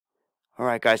All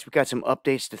right, guys, we got some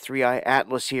updates to 3i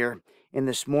Atlas here. And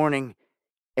this morning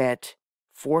at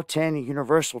 4:10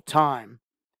 Universal Time,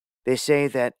 they say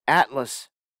that Atlas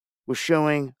was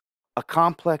showing a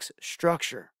complex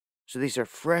structure. So these are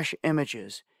fresh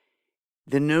images.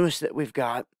 The newest that we've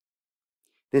got,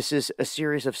 this is a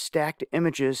series of stacked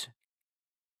images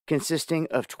consisting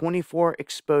of 24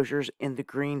 exposures in the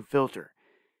green filter.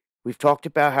 We've talked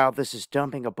about how this is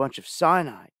dumping a bunch of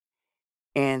cyanide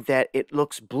and that it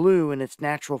looks blue in its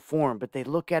natural form, but they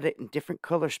look at it in different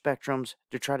color spectrums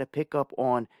to try to pick up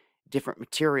on different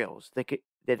materials that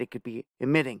it could be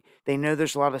emitting. They know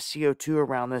there's a lot of CO2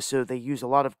 around this, so they use a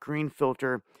lot of green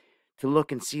filter to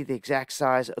look and see the exact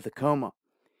size of the coma.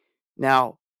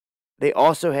 Now, they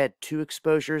also had 2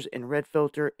 exposures in red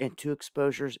filter and 2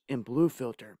 exposures in blue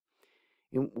filter.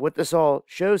 And what this all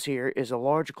shows here is a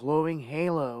large glowing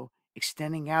halo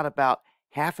extending out about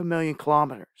 500,000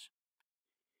 kilometers.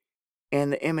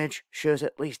 And the image shows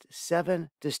at least 7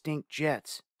 distinct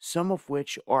jets, some of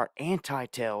which are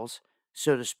anti-tails,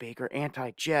 so to speak, or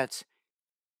anti-jets,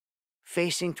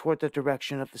 facing toward the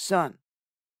direction of the sun.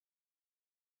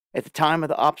 At the time of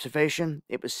the observation,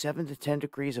 it was 7 to 10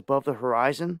 degrees above the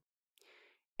horizon,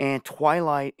 and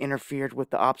twilight interfered with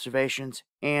the observations,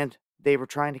 and they were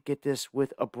trying to get this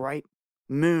with a bright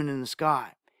moon in the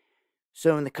sky.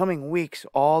 So in the coming weeks,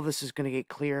 all this is going to get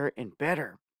clearer and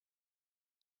better.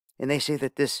 And they say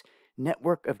that this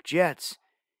network of jets,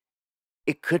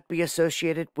 it could be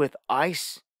associated with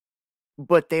ice,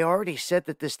 but they already said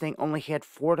that this thing only had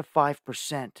 4 to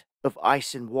 5% of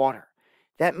ice and water.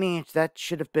 That means that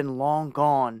should have been long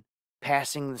gone,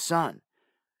 passing the sun.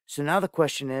 So now the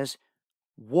question is,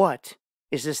 what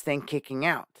is this thing kicking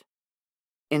out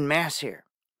en masse here?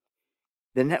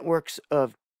 The networks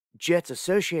of jets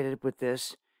associated with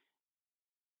this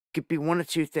could be one of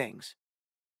 2 things.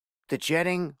 The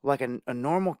jetting like a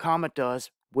normal comet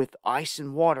does with ice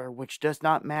and water, which does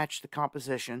not match the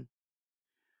composition.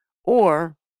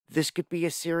 Or this could be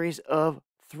a series of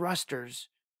thrusters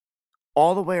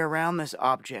all the way around this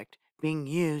object being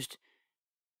used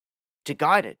to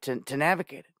guide it, to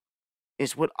navigate it,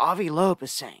 is what Avi Loeb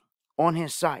is saying on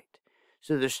his site.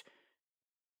 So there's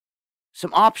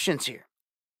some options here.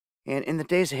 And in the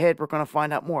days ahead, we're going to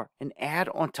find out more. And add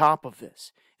on top of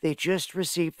this, they just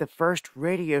received the first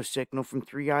radio signal from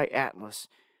 3i Atlas,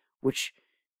 which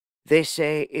they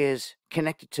say is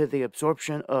connected to the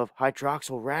absorption of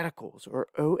hydroxyl radicals, or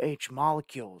OH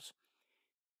molecules.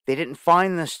 They didn't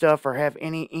find this stuff or have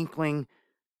any inkling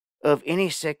of any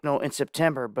signal in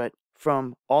September, but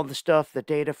from all the stuff, the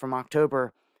data from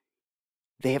October,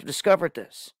 they have discovered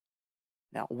this.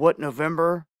 Now, what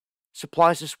November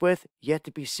supplies us with, yet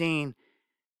to be seen.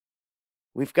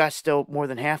 We've got still more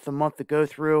than half the month to go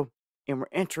through, and we're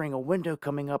entering a window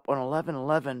coming up on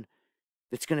 11/11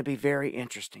 that's going to be very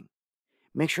interesting.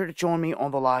 Make sure to join me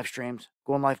on the live streams,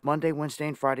 going live Monday, Wednesday,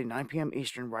 and Friday, 9 p.m.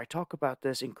 Eastern, where I talk about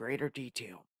this in greater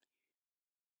detail.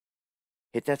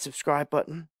 Hit that subscribe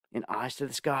button and eyes to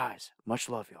the skies. Much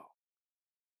love, y'all.